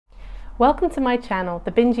Welcome to my channel,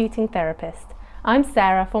 The Binge Eating Therapist. I'm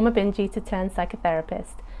Sarah, former binge eater turned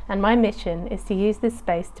psychotherapist, and my mission is to use this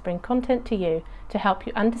space to bring content to you to help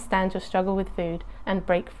you understand your struggle with food and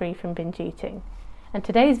break free from binge eating. And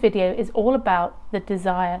today's video is all about the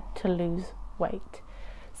desire to lose weight.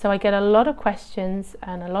 So I get a lot of questions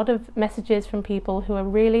and a lot of messages from people who are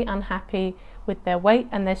really unhappy with their weight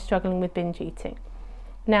and they're struggling with binge eating.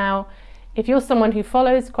 Now, if you're someone who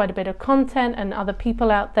follows quite a bit of content and other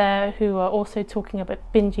people out there who are also talking about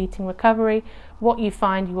binge eating recovery, what you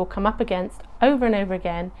find you will come up against over and over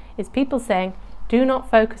again is people saying, do not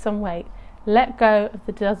focus on weight, let go of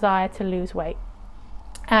the desire to lose weight.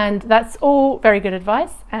 And that's all very good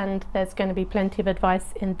advice, and there's going to be plenty of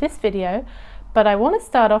advice in this video, but I want to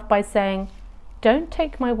start off by saying, don't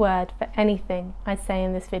take my word for anything I say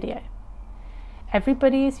in this video.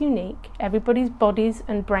 Everybody is unique, everybody's bodies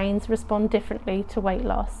and brains respond differently to weight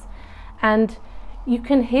loss, and you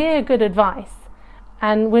can hear good advice,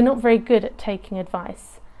 and we're not very good at taking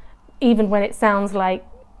advice, even when it sounds like,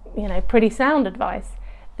 pretty sound advice.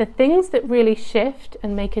 The things that really shift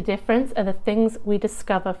and make a difference are the things we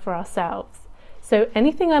discover for ourselves. So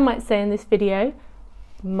anything I might say in this video,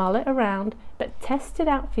 mull it around, but test it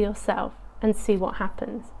out for yourself and see what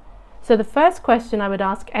happens. So the first question I would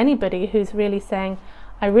ask anybody who's really saying,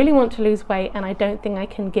 I really want to lose weight and I don't think I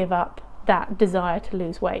can give up that desire to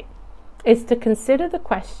lose weight, is to consider the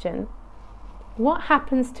question, what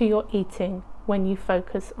happens to your eating when you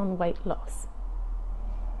focus on weight loss?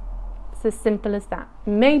 It's as simple as that.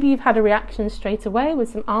 Maybe you've had a reaction straight away with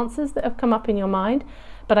some answers that have come up in your mind,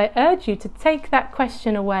 but I urge you to take that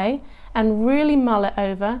question away and really mull it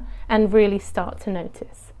over and really start to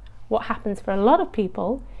notice. What happens for a lot of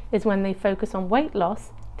people is when they focus on weight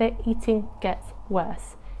loss, their eating gets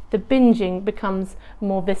worse. The binging becomes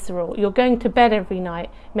more visceral. You're going to bed every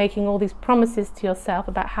night making all these promises to yourself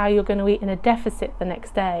about how you're going to eat in a deficit the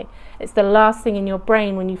next day. It's the last thing in your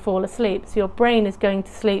brain when you fall asleep. So your brain is going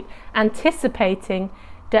to sleep anticipating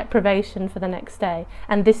deprivation for the next day.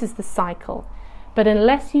 And this is the cycle. But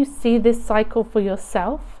unless you see this cycle for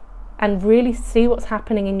yourself and really see what's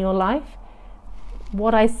happening in your life,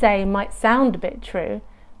 what I say might sound a bit true,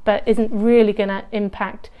 but isn't really going to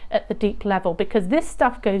impact at the deep level, because this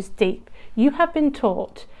stuff goes deep. You have been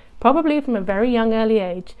taught, probably from a very young early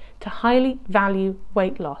age, to highly value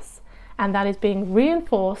weight loss, and that is being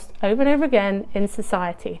reinforced over and over again in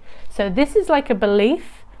society. So this is like a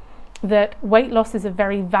belief that weight loss is a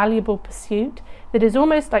very valuable pursuit that is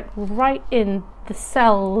almost like right in the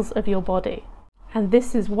cells of your body. And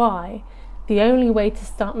this is why the only way to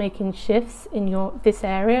start making shifts in this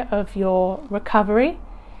area of your recovery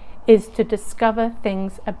is to discover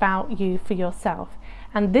things about you for yourself.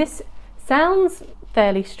 And this sounds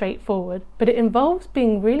fairly straightforward, but it involves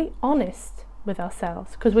being really honest with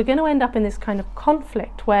ourselves, because we're going to end up in this kind of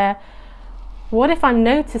conflict where, what if I'm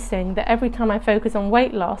noticing that every time I focus on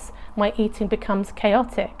weight loss, my eating becomes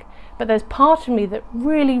chaotic? But there's part of me that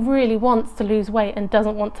really, really wants to lose weight and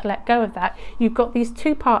doesn't want to let go of that. You've got these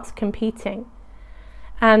two parts competing.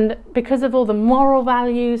 And because of all the moral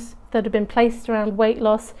values that have been placed around weight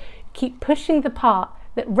loss, keep pushing the part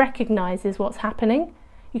that recognizes what's happening.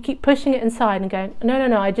 You keep pushing it inside and going,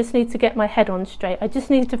 no, I just need to get my head on straight. I just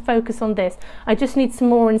need to focus on this. I just need some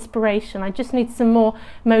more inspiration. I just need some more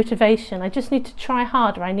motivation. I just need to try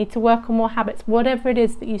harder. I need to work on more habits, whatever it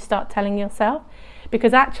is that you start telling yourself,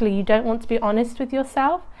 because actually you don't want to be honest with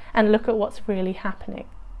yourself and look at what's really happening.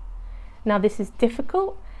 Now, this is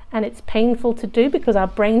difficult and it's painful to do because our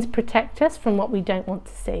brains protect us from what we don't want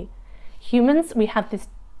to see. Humans, we have this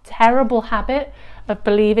terrible habit of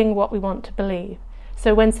believing what we want to believe.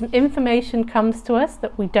 So when some information comes to us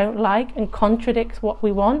that we don't like and contradicts what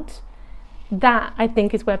we want, that I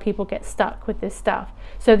think is where people get stuck with this stuff.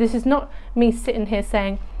 So this is not me sitting here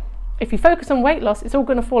saying, if you focus on weight loss, it's all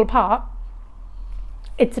going to fall apart.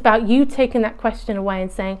 It's about you taking that question away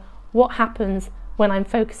and saying, what happens when I'm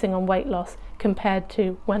focusing on weight loss compared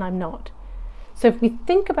to when I'm not? So if we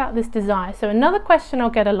think about this desire, so another question I'll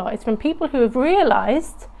get a lot is from people who have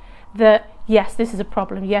realized that, yes, this is a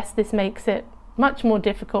problem. Yes, this makes it much more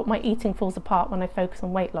difficult. My eating falls apart when I focus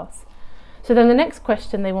on weight loss. So then the next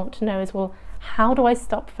question they want to know is, well, how do I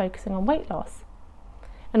stop focusing on weight loss?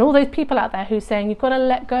 And all those people out there who are saying you've got to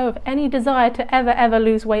let go of any desire to ever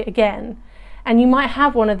lose weight again. And you might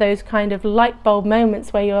have one of those kind of light bulb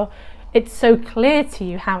moments where it's so clear to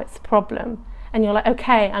you how it's a problem. And you're like,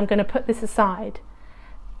 okay, I'm going to put this aside.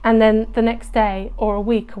 And then the next day or a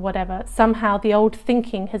week or whatever, somehow the old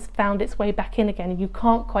thinking has found its way back in again and you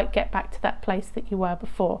can't quite get back to that place that you were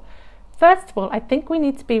before. First of all, I think we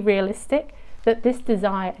need to be realistic that this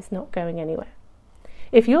desire is not going anywhere.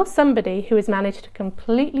 If you're somebody who has managed to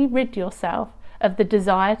completely rid yourself of the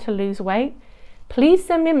desire to lose weight, please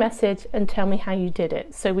send me a message and tell me how you did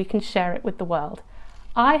it so we can share it with the world.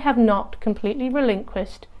 I have not completely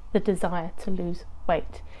relinquished the desire to lose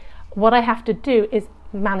weight. What I have to do is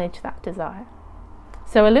manage that desire.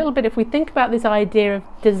 So a little bit, if we think about this idea of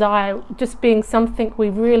desire just being something we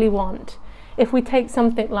really want, if we take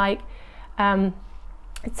something like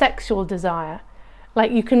sexual desire,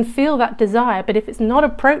 like you can feel that desire, but if it's not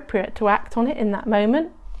appropriate to act on it in that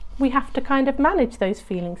moment, we have to kind of manage those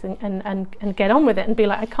feelings and get on with it and be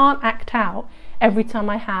like, I can't act out every time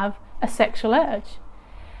I have a sexual urge.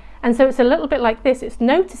 And so it's a little bit like this, it's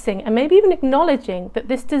noticing and maybe even acknowledging that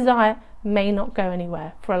this desire may not go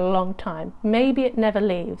anywhere for a long time. Maybe it never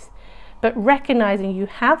leaves. But recognizing you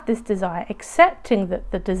have this desire, accepting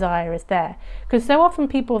that the desire is there. Because so often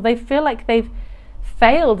people, they feel like they've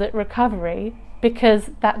failed at recovery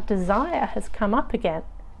because that desire has come up again.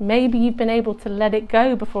 Maybe you've been able to let it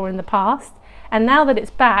go before in the past, and now that it's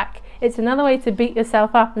back, it's another way to beat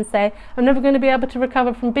yourself up and say, I'm never going to be able to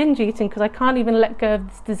recover from binge eating because I can't even let go of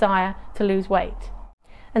this desire to lose weight.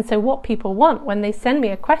 And so what people want when they send me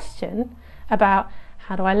a question about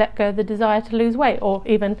how do I let go of the desire to lose weight, or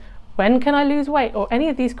even when can I lose weight, or any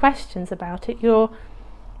of these questions about it,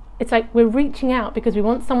 it's like we're reaching out because we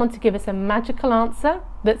want someone to give us a magical answer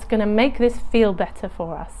that's going to make this feel better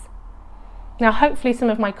for us. Now, hopefully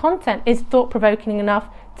some of my content is thought-provoking enough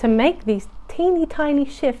to make these teeny tiny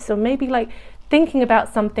shifts, or maybe like thinking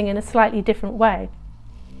about something in a slightly different way.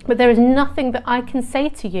 But there is nothing that I can say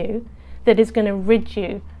to you that is going to rid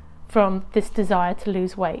you from this desire to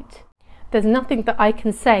lose weight. There's nothing that I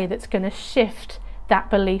can say that's going to shift that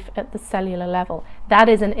belief at the cellular level. That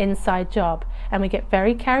is an inside job, and we get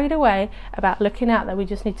very carried away about looking out that we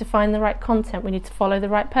just need to find the right content, we need to follow the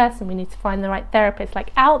right person, we need to find the right therapist.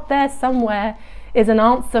 Like out there somewhere is an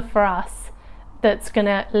answer for us that's going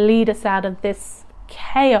to lead us out of this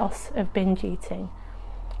chaos of binge eating.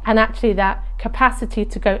 And actually that capacity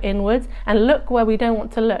to go inwards and look where we don't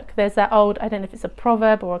want to look. There's that old, I don't know if it's a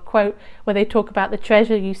proverb or a quote, where they talk about the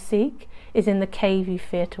treasure you seek is in the cave you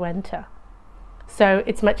fear to enter. So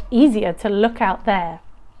it's much easier to look out there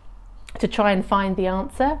to try and find the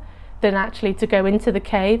answer than actually to go into the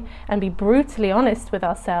cave and be brutally honest with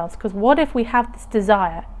ourselves. Because what if we have this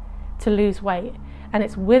desire to lose weight and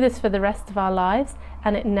it's with us for the rest of our lives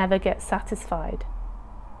and it never gets satisfied?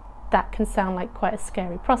 That can sound like quite a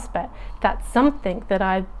scary prospect. That's something that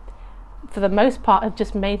I, for the most part, have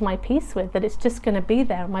just made my peace with, that it's just going to be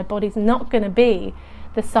there. My body's not going to be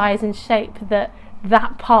the size and shape that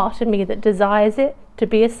that part of me that desires it to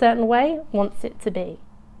be a certain way wants it to be.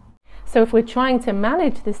 So if we're trying to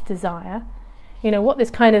manage this desire, what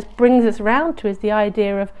this kind of brings us round to is the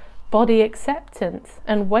idea of body acceptance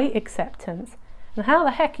and weight acceptance. And how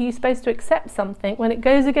the heck are you supposed to accept something when it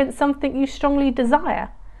goes against something you strongly desire?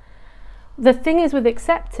 The thing is with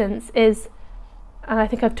acceptance is, and I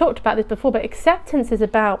think I've talked about this before, but acceptance is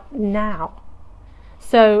about now.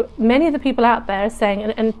 So many of the people out there are saying,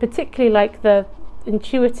 and particularly like the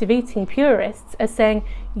intuitive eating purists are saying,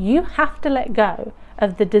 you have to let go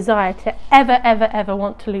of the desire to ever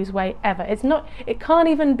want to lose weight ever. It can't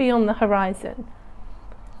even be on the horizon.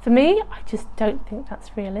 For me, I just don't think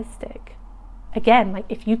that's realistic. Again, like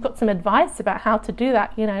if you've got some advice about how to do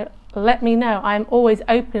that, let me know. I'm always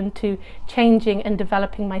open to changing and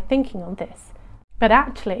developing my thinking on this. But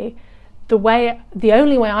actually, the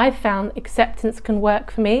only way I've found acceptance can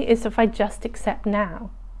work for me is if I just accept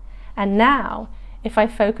now. And now, if I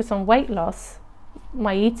focus on weight loss,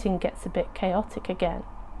 my eating gets a bit chaotic again.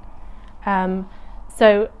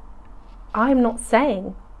 So I'm not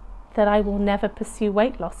saying that I will never pursue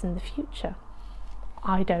weight loss in the future.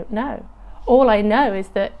 I don't know. All I know is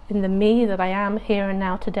that in the me that I am here and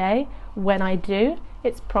now today, when I do,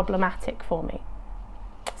 it's problematic for me.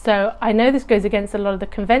 So I know this goes against a lot of the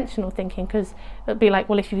conventional thinking, because it'll be like,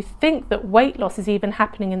 well, if you think that weight loss is even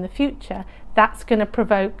happening in the future, that's going to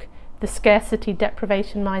provoke the scarcity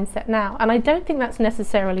deprivation mindset now. And I don't think that's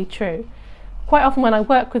necessarily true. Quite often when I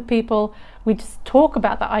work with people, we just talk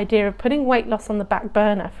about the idea of putting weight loss on the back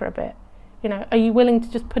burner for a bit. Are you willing to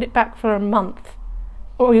just put it back for a month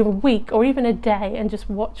or even a week or even a day and just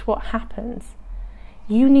watch what happens?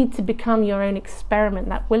 You need to become your own experiment,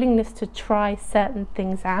 that willingness to try certain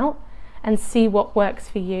things out and see what works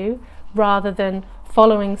for you rather than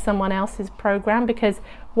following someone else's program, because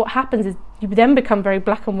what happens is you then become very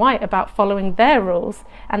black and white about following their rules,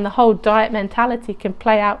 and the whole diet mentality can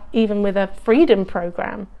play out even with a freedom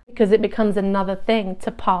program, because it becomes another thing to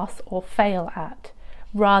pass or fail at,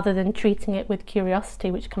 rather than treating it with curiosity,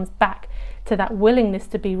 which comes back to that willingness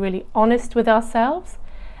to be really honest with ourselves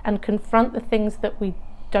and confront the things that we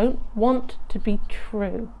don't want to be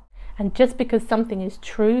true. And just because something is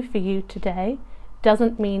true for you today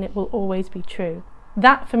doesn't mean it will always be true.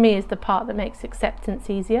 That for me is the part that makes acceptance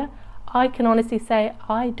easier. I can honestly say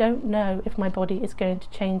I don't know if my body is going to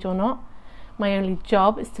change or not. My only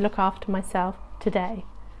job is to look after myself today.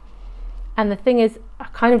 And the thing is, I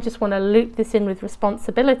kind of just want to loop this in with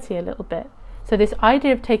responsibility a little bit. So this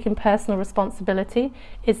idea of taking personal responsibility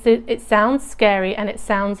is that it sounds scary and it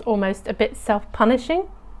sounds almost a bit self-punishing,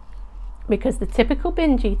 because the typical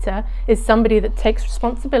binge eater is somebody that takes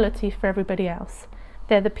responsibility for everybody else.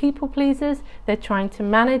 They're the people pleasers, they're trying to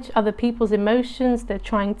manage other people's emotions, they're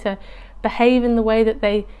trying to behave in the way that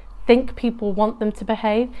they think people want them to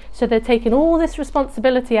behave. So they're taking all this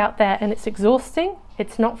responsibility out there, and it's exhausting,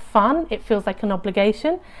 it's not fun, it feels like an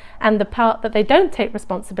obligation. And the part that they don't take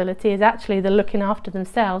responsibility is actually the looking after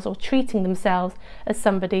themselves or treating themselves as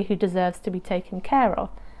somebody who deserves to be taken care of.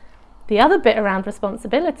 The other bit around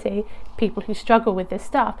responsibility, people who struggle with this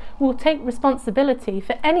stuff will take responsibility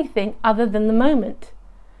for anything other than the moment.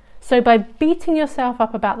 So by beating yourself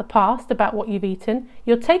up about the past, about what you've eaten,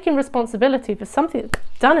 you're taking responsibility for something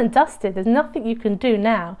that's done and dusted. There's nothing you can do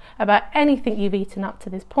now about anything you've eaten up to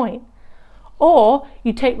this point. Or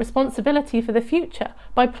you take responsibility for the future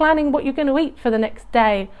by planning what you're going to eat for the next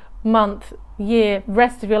day, month, year,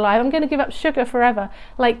 rest of your life. I'm going to give up sugar forever.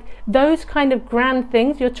 Like those kind of grand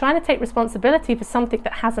things, you're trying to take responsibility for something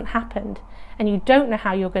that hasn't happened, and you don't know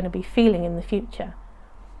how you're going to be feeling in the future.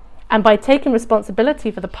 And by taking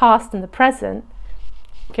responsibility for the past and the present,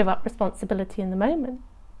 give up responsibility in the moment.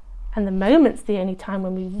 And the moment's the only time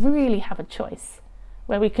when we really have a choice,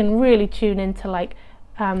 where we can really tune into like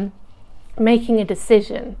making a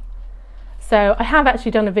decision. So I have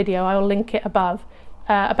actually done a video, I will link it above,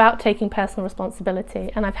 about taking personal responsibility.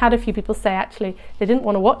 And I've had a few people say actually they didn't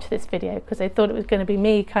want to watch this video because they thought it was going to be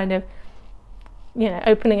me kind of, you know,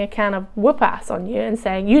 opening a can of whoop ass on you and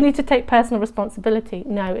saying you need to take personal responsibility.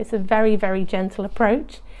 No, it's a very, very gentle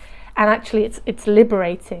approach, and actually it's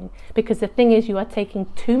liberating, because the thing is, you are taking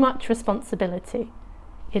too much responsibility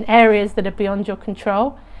in areas that are beyond your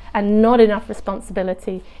control, and not enough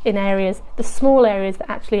responsibility in areas, the small areas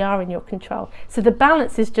that actually are in your control. So the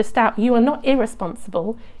balance is just out. You are not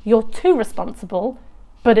irresponsible, you're too responsible,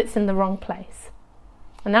 but it's in the wrong place.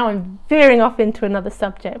 And now I'm veering off into another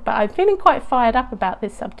subject, but I'm feeling quite fired up about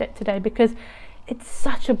this subject today because it's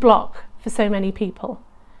such a block for so many people.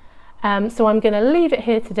 So I'm going to leave it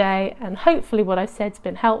here today, and hopefully what I said's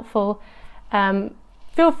been helpful.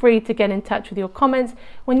 Feel free to get in touch with your comments.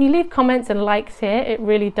 When you leave comments and likes here, it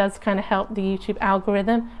really does kind of help the YouTube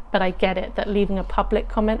algorithm, but I get it that leaving a public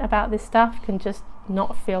comment about this stuff can just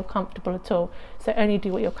not feel comfortable at all. So only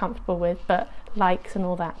do what you're comfortable with, but likes and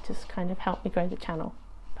all that just kind of help me grow the channel.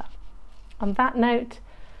 But on that note,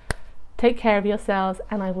 take care of yourselves,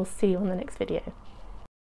 and I will see you on the next video.